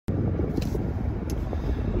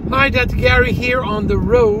Hi, Dr. Gary here on the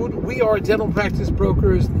road. We are dental practice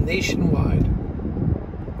brokers nationwide.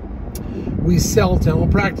 We sell dental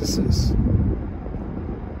practices.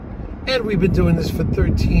 And we've been doing this for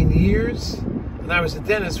 13 years. And I was a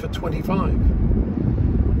dentist for 25.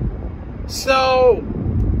 So,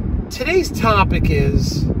 today's topic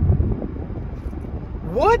is,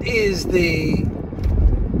 what is the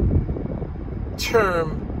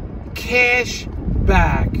term cash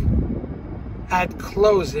back at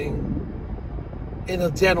closing in a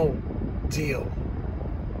dental deal?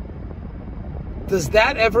 Does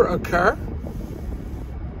that ever occur?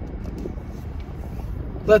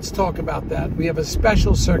 Let's talk about that. We have a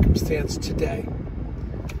special circumstance today.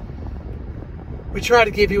 We try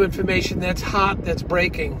to give you information that's hot, that's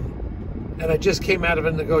breaking, and I just came out of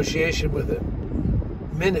a negotiation with it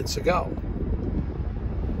minutes ago.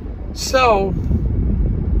 So,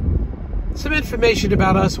 some information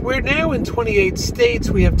about us. We're now in 28 states.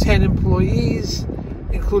 We have 10 employees,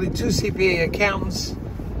 including 2 CPA accountants,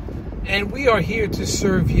 and we are here to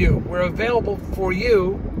serve you. We're available for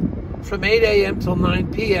you from 8 a.m. till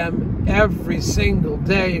 9 p.m. every single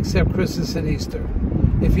day except Christmas and Easter.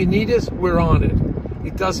 If you need us, we're on it.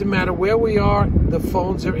 It doesn't matter where we are. The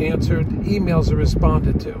phones are answered. Emails are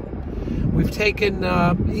responded to. We've taken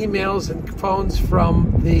emails and phones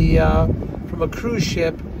from a cruise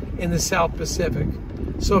ship in the South Pacific.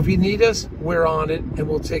 So if you need us, we're on it and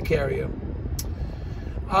we'll take care of you.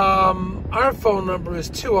 Our phone number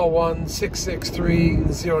is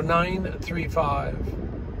 201-663-0935.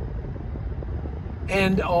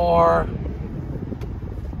 And our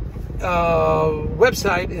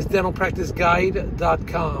website is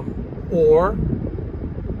dentalpracticeguide.com or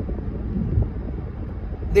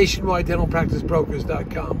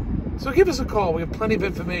nationwidedentalpracticebrokers.com. So give us a call. We have plenty of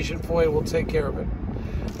information for you. We'll take care of it.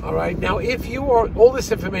 All right. Now, if you are, all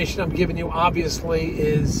this information I'm giving you obviously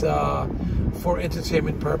is for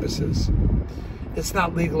entertainment purposes. It's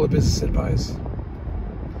not legal or business advice.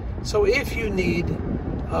 So if you need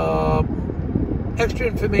extra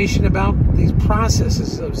information about these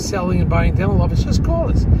processes of selling and buying dental office, just call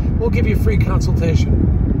us. We'll give you a free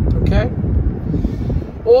consultation. Okay?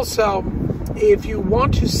 Also, if you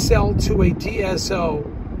want to sell to a DSO,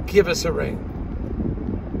 give us a ring,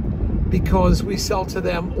 because we sell to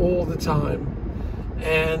them all the time,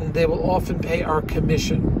 and they will often pay our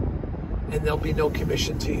commission, and there'll be no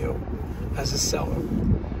commission to you as a seller.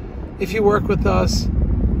 If you work with us,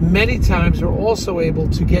 many times we're also able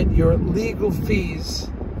to get your legal fees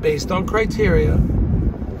based on criteria,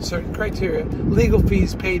 certain criteria, legal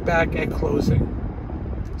fees paid back at closing.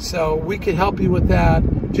 So we can help you with that.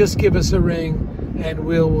 Just give us a ring and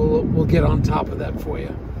we'll get on top of that for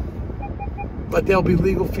you. But there'll be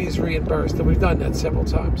legal fees reimbursed, and we've done that several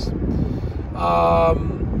times.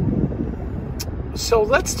 So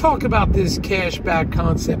let's talk about this cash back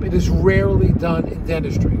concept. It is rarely done in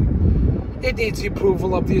dentistry. It needs the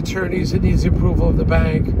approval of the attorneys, it needs the approval of the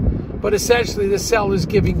bank, but essentially the seller is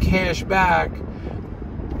giving cash back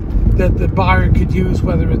that the buyer could use,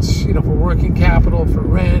 whether it's for working capital, for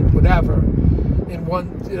rent, whatever. In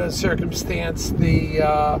one circumstance, the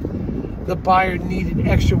buyer needed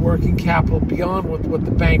extra working capital beyond what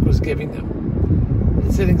the bank was giving them.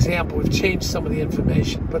 It's an example. We've changed some of the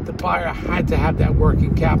information, but the buyer had to have that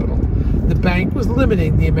working capital. The bank was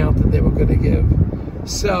limiting the amount that they were going to give.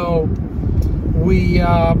 So we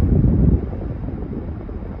are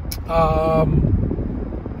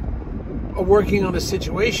working on a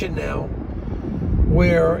situation now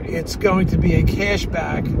where it's going to be a cash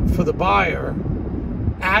back for the buyer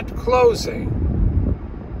at closing,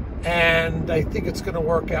 and I think it's going to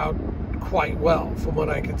work out quite well from what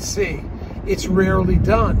I can see. It's rarely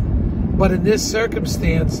done, but in this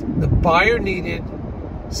circumstance, the buyer needed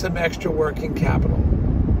some extra working capital.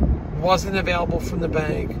 Wasn't available from the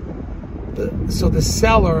bank, so the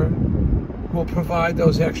seller will provide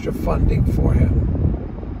those extra funding for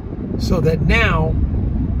him, so that now,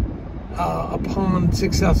 upon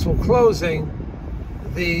successful closing,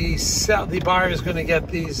 the buyer is going to get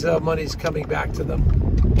these monies coming back to them.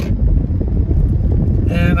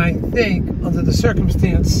 And I think, under the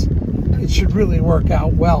circumstance, it should really work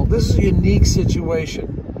out well. This is a unique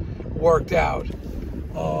situation, worked out.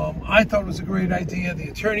 I thought it was a great idea. The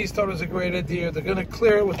attorneys thought it was a great idea. They're going to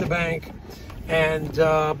clear it with the bank, and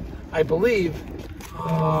I believe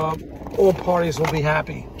all parties will be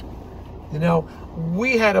happy.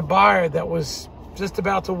 We had a buyer that was just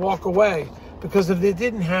about to walk away because if they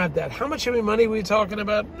didn't have that, how much money were we talking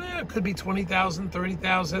about? It could be $20,000,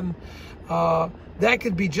 $30,000. That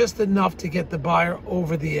could be just enough to get the buyer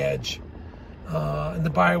over the edge. And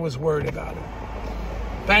the buyer was worried about it.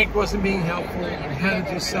 Bank wasn't being helpful. We had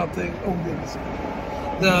to do something. Oh, goodness.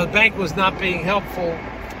 The bank was not being helpful,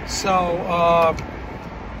 so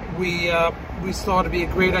we thought it'd be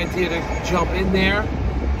a great idea to jump in there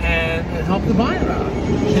and help the buyer out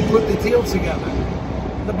and put the deal together.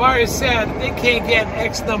 The buyer said if they can't get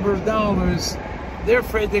X number of dollars, they're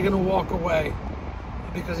afraid they're going to walk away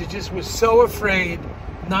because he just was so afraid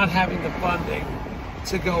not having the funding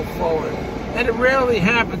to go forward. And it rarely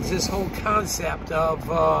happens, this whole concept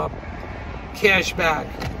of cash back.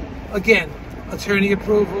 Again, attorney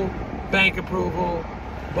approval, bank approval,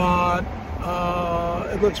 but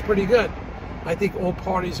it looks pretty good. I think all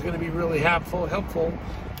parties are going to be really helpful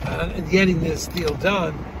in getting this deal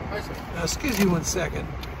done. Now, excuse me one second.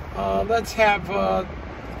 Let's have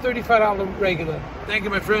 $35 regular. Thank you,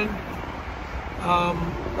 my friend. Well,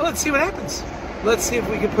 let's see what happens. Let's see if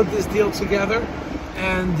we can put this deal together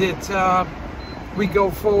and we go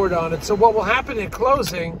forward on it. So what will happen in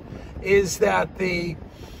closing is that the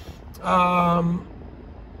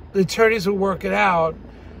attorneys will work it out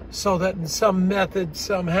so that in some method,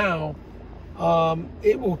 somehow,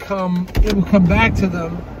 it will come back to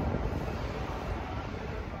them.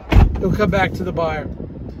 It'll come back to the buyer.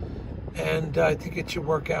 And I think it should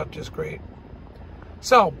work out just great.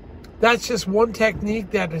 So that's just one technique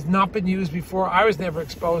that has not been used before. I was never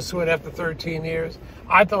exposed to it after 13 years.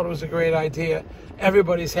 I thought it was a great idea.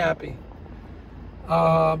 Everybody's happy.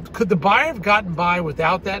 Could the buyer have gotten by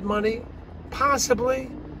without that money? Possibly.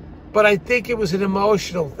 But I think it was an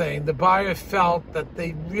emotional thing. The buyer felt that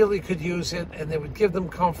they really could use it and they would give them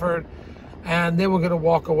comfort and they were going to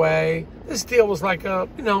walk away. This deal was like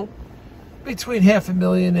between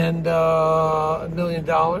 $500,000 and $1 million.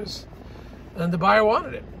 And the buyer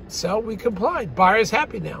wanted it. So we complied. Buyer's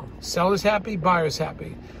happy now. Seller's happy, buyer's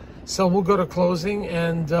happy. So we'll go to closing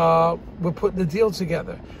and we're putting the deal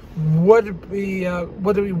together. Would it be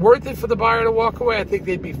worth it for the buyer to walk away? I think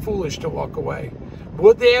they'd be foolish to walk away.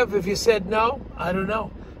 Would they have if you said no? I don't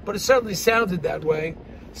know. But it certainly sounded that way.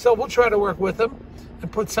 So we'll try to work with them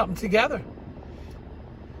and put something together.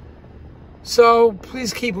 So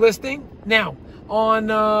please keep listening. Now, on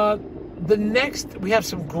the next, we have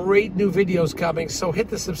some great new videos coming, so hit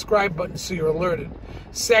the subscribe button so you're alerted.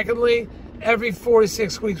 Secondly, every 4 to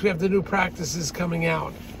 6 weeks, we have the new practices coming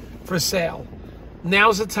out for sale.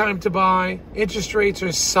 Now's the time to buy. Interest rates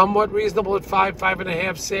are somewhat reasonable at 5,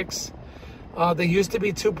 5.5, 6. They used to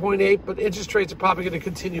be 2.8, but interest rates are probably going to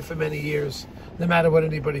continue for many years, no matter what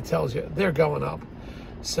anybody tells you. They're going up.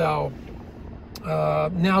 So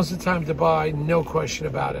now's the time to buy, no question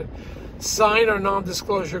about it. Sign our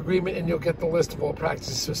non-disclosure agreement and you'll get the list of all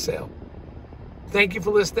practices for sale. Thank you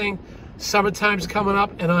for listening. Summertime's coming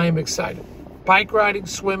up and I am excited. Bike riding,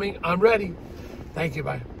 swimming, I'm ready. Thank you,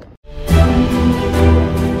 bye.